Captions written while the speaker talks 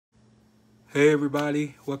Hey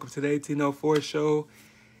everybody, welcome to the 1804 show,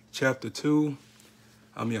 chapter 2.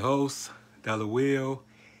 I'm your host, Dollar Will,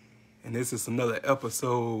 and this is another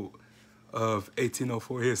episode of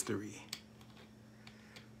 1804 history.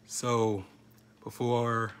 So,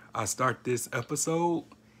 before I start this episode,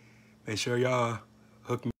 make sure y'all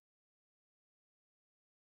hook me.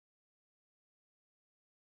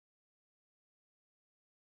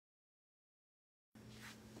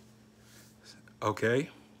 Okay,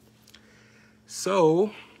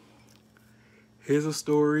 so here's a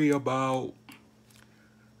story about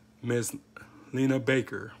Miss Lena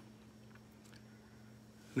Baker.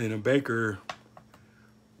 Lena Baker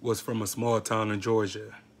was from a small town in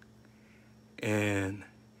Georgia. And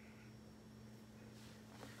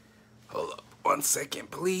hold up 1 second,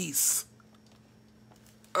 please.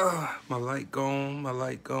 My light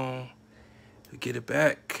gone. Get it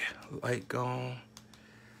back. Light gone.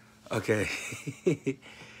 Okay.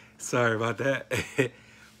 Sorry about that.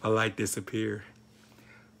 My light disappeared.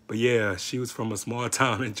 But yeah, she was from a small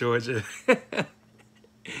town in Georgia.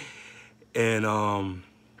 And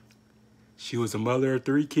she was a mother of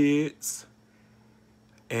 3 kids.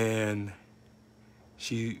 And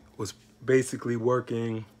she was basically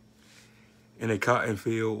working in a cotton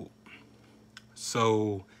field.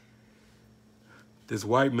 So this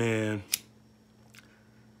white man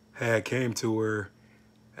had came to her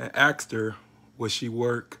and asked her would she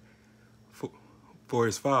work for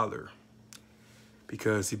his father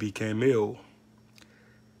because he became ill.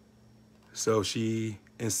 So she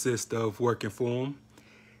insisted of working for him.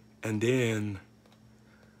 And then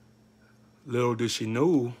little did she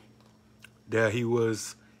know that he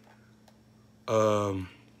was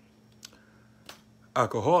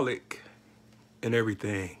alcoholic and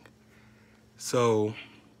everything. So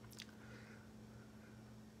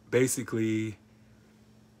basically,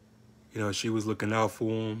 she was looking out for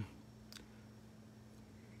him,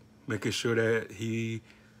 making sure that he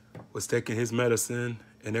was taking his medicine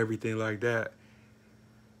and everything like that.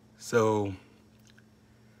 So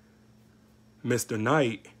Mr.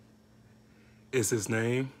 Knight is his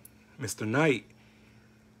name. Mr. Knight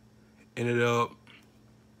ended up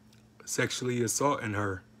sexually assaulting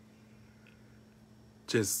her.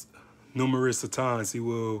 Just numerous of times he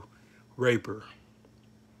will rape her.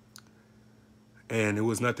 And it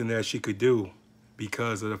was nothing that she could do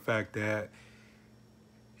because of the fact that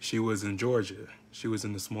she was in Georgia. She was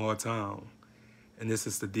in a small town. And this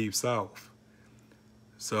is the Deep South.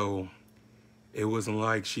 So it wasn't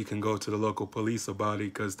like she can go to the local police about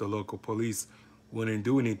it because the local police wouldn't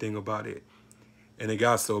do anything about it. And it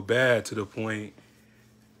got so bad to the point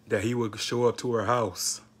that he would show up to her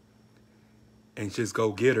house and just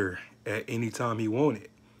go get her at any time he wanted.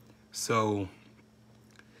 So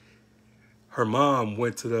her mom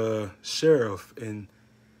went to the sheriff and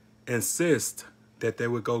insist that they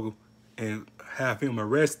would go and have him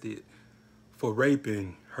arrested for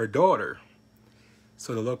raping her daughter.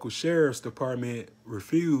 So the local sheriff's department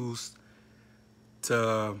refused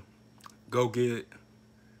to go get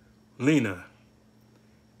Lena.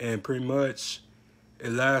 And pretty much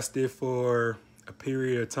it lasted for a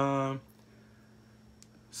period of time.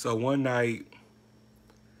 So one night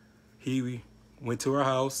he went to her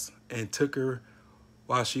house and took her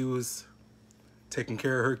while she was taking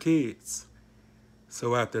care of her kids.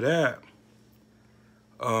 So after that,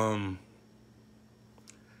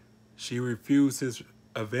 she refused his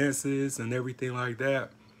advances and everything like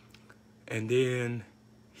that. And then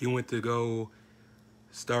he went to go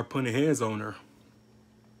start putting hands on her.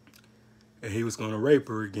 And he was going to rape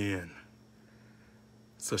her again.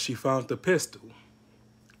 So she found the pistol.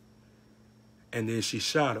 And then she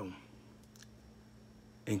shot him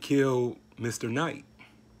and killed Mr. Knight.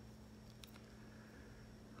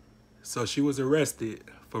 So she was arrested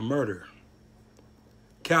for murder.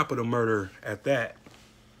 Capital murder at that.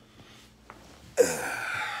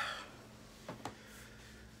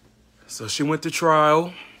 So she went to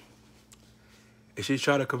trial. And she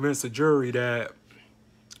tried to convince the jury that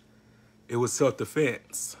it was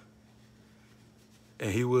self-defense.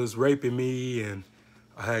 And he was raping me and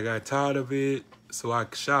I had got tired of it. So I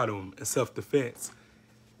shot him in self-defense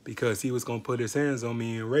because he was going to put his hands on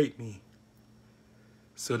me and rape me.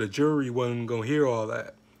 So the jury wasn't going to hear all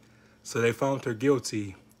that. So they found her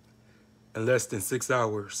guilty in less than 6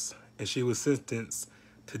 hours. And she was sentenced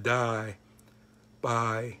to die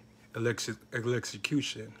by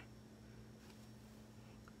electrocution.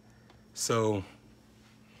 So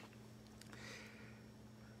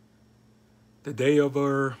the day of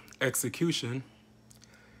her execution,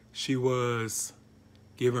 she was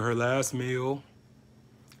given her last meal,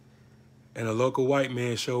 and a local white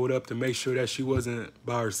man showed up to make sure that she wasn't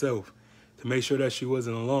by herself, to make sure that she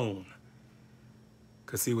wasn't alone,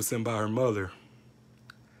 because he was sent by her mother.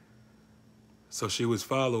 So she was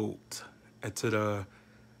followed into the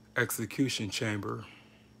execution chamber,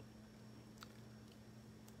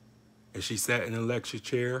 and she sat in a lecture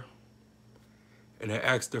chair, and they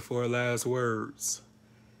asked her for her last words.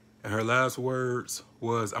 And her last words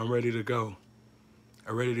was, "I'm ready to go.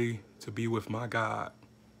 I'm ready to be with my God."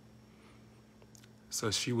 So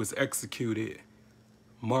she was executed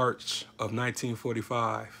March of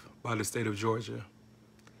 1945 by the state of Georgia.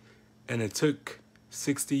 And it took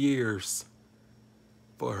 60 years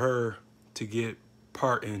for her to get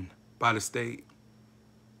pardoned by the state.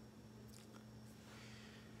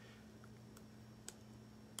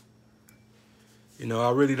 You know,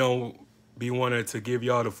 I really don't be wanting to give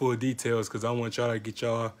y'all the full details because I want y'all to get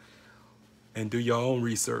y'all and do your own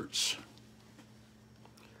research.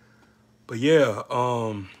 But yeah,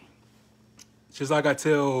 just like I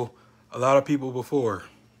tell a lot of people before,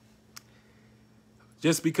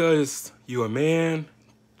 just because you're a man,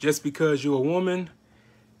 just because you're a woman,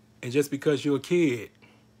 and just because you're a kid,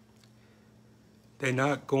 they're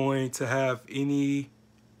not going to have any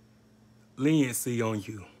leniency on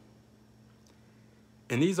you.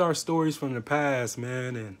 And these are stories from the past,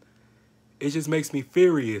 man, and it just makes me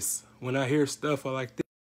furious when I hear stuff like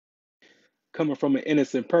this coming from an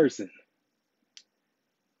innocent person.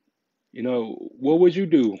 You know, what would you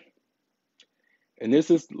do? And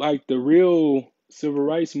this is like the real civil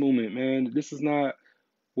rights movement, man. This is not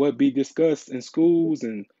what be discussed in schools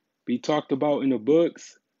and be talked about in the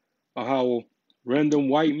books, or how random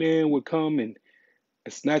white men would come and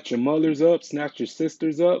snatch your mothers up, snatch your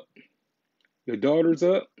sisters up, your daughters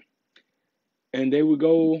up, and they would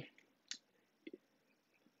go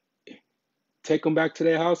take them back to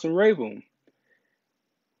their house and rape them.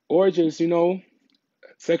 Or just,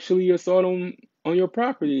 sexually assault them on your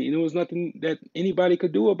property. And there was nothing that anybody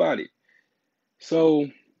could do about it. So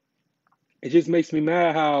it just makes me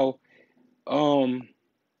mad how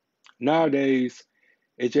nowadays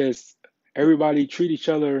it just everybody treat each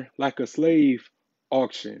other like a slave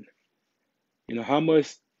auction. You know, how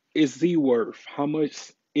much is he worth? How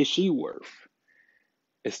much is she worth?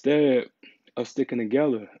 Instead of sticking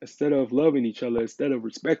together, instead of loving each other, instead of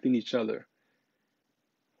respecting each other.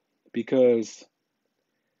 Because,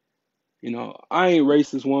 I ain't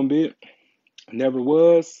racist one bit. Never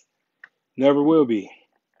was, never will be.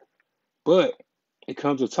 But it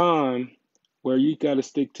comes a time where you got to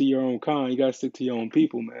stick to your own kind. You got to stick to your own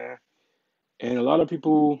people, man. And a lot of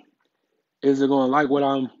people isn't going to like what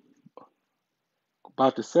I'm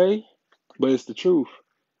about to say, but it's the truth.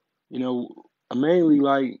 You know, mainly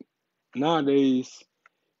like nowadays,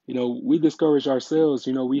 we discourage ourselves.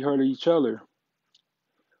 We hurt each other.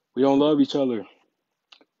 We don't love each other.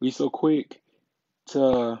 We so quick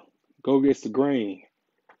to go against the grain.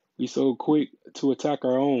 We so quick to attack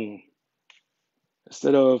our own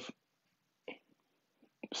instead of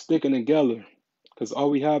sticking together. Because all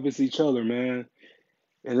we have is each other, man.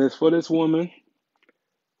 And it's for this woman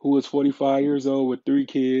who was 45 years old with 3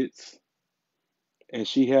 kids, and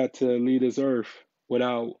she had to leave this earth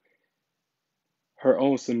without her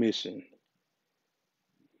own submission.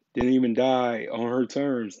 Didn't even die on her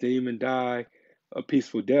terms. Didn't even die a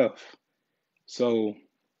peaceful death. So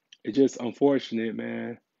it's just unfortunate,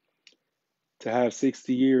 man, to have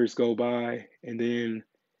 60 years go by and then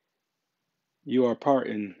you are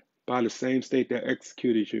pardoned by the same state that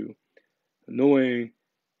executed you, knowing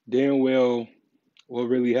damn well what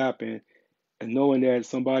really happened and knowing that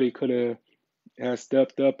somebody could have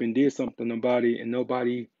stepped up and did something about it and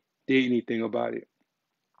nobody did anything about it.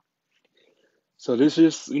 So this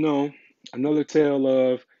is, another tale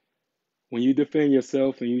of when you defend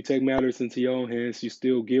yourself and you take matters into your own hands, you're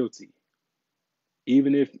still guilty.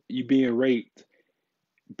 Even if you're being raped,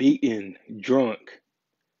 beaten, drunk,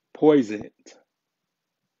 poisoned,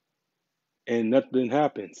 and nothing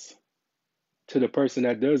happens to the person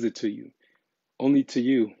that does it to you, only to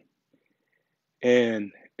you.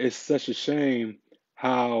 And it's such a shame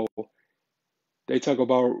how they talk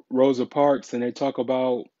about Rosa Parks and they talk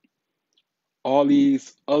about all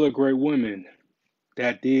these other great women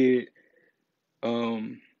that did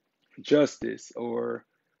um, justice or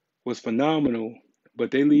was phenomenal, but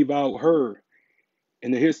they leave out her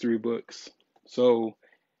in the history books. So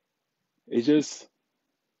it's just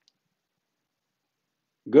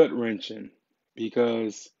gut wrenching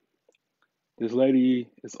because this lady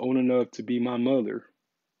is old enough to be my mother.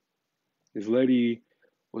 This lady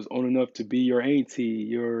was old enough to be your auntie,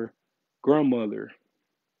 your grandmother,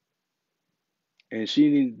 and she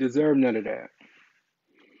didn't deserve none of that.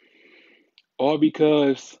 All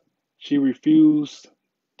because she refused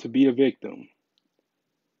to be a victim.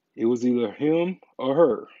 It was either him or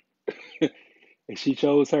her, and she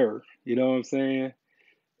chose her. You know what I'm saying?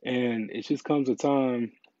 And it just comes a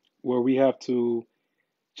time where we have to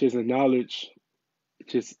just acknowledge,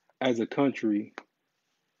 just as a country,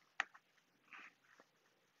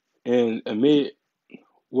 and admit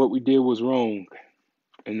what we did was wrong,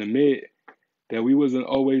 and admit that we wasn't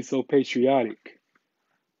always so patriotic,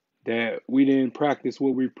 that we didn't practice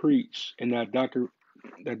what we preach in that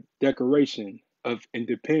Declaration of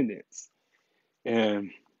Independence.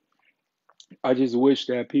 And I just wish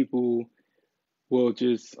that people will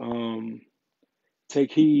just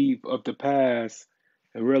take heed of the past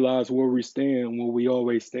and realize where we stand, where we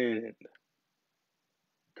always stand,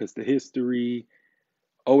 because the history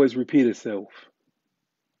always repeats itself.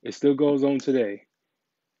 It still goes on today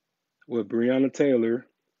with Breonna Taylor,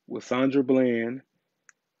 with Sandra Bland,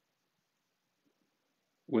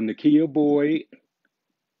 with Nakia Boyd,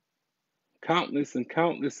 countless and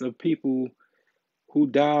countless of people who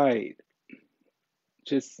died.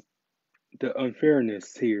 Just the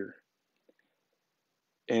unfairness here.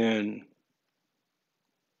 And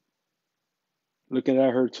looking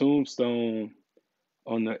at her tombstone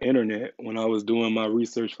on the internet when I was doing my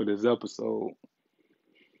research for this episode,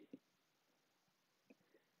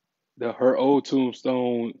 her old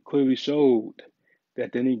tombstone clearly showed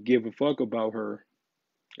that they didn't give a fuck about her.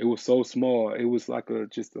 It was so small. It was like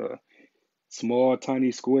just a small,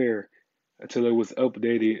 tiny square until it was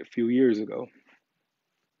updated a few years ago.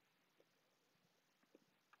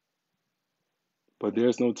 But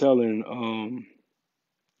there's no telling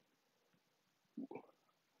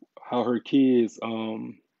how her kids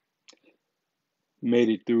made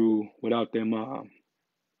it through without their mom.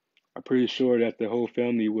 I'm pretty sure that the whole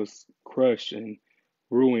family was crushed and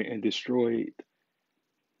ruined and destroyed.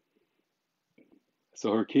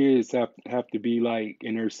 So her kids have to be like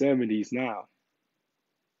in her 70s now.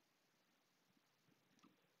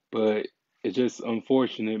 But it's just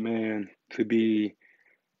unfortunate, man, to be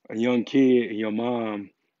a young kid and your mom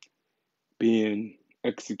being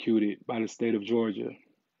executed by the state of Georgia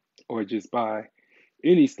or just by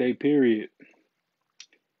any state, period.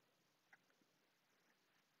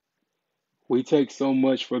 We take so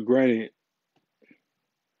much for granted,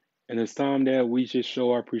 and it's time that we just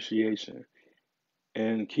show our appreciation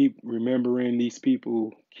and keep remembering these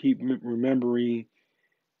people, keep remembering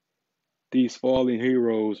these fallen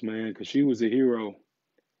heroes, man, because she was a hero.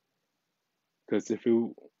 Because if it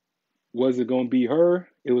wasn't going to be her,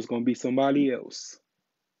 it was going to be somebody else.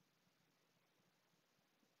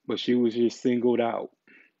 But she was just singled out.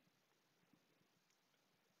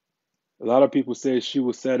 A lot of people said she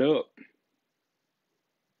was set up.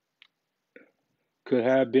 Could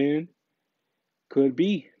have been, could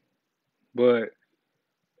be. But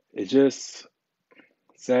it's just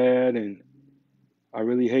sad, and I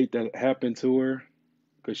really hate that it happened to her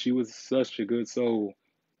because she was such a good soul.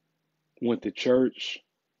 Went to church,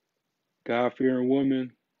 God fearing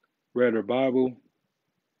woman, read her Bible,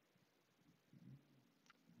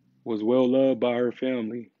 was well loved by her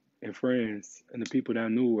family and friends and the people that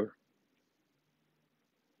knew her.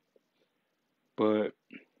 But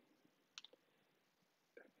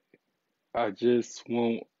I just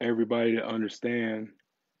want everybody to understand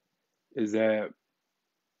is that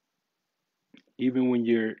even when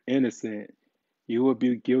you're innocent, you will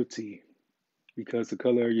be guilty because of the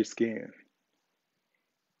color of your skin.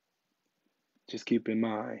 Just keep in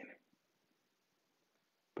mind.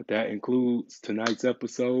 But that includes tonight's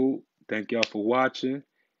episode. Thank y'all for watching.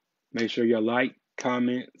 Make sure you like,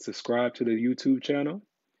 comment, subscribe to the YouTube channel.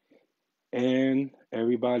 And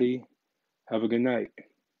everybody, have a good night.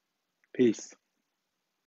 Peace.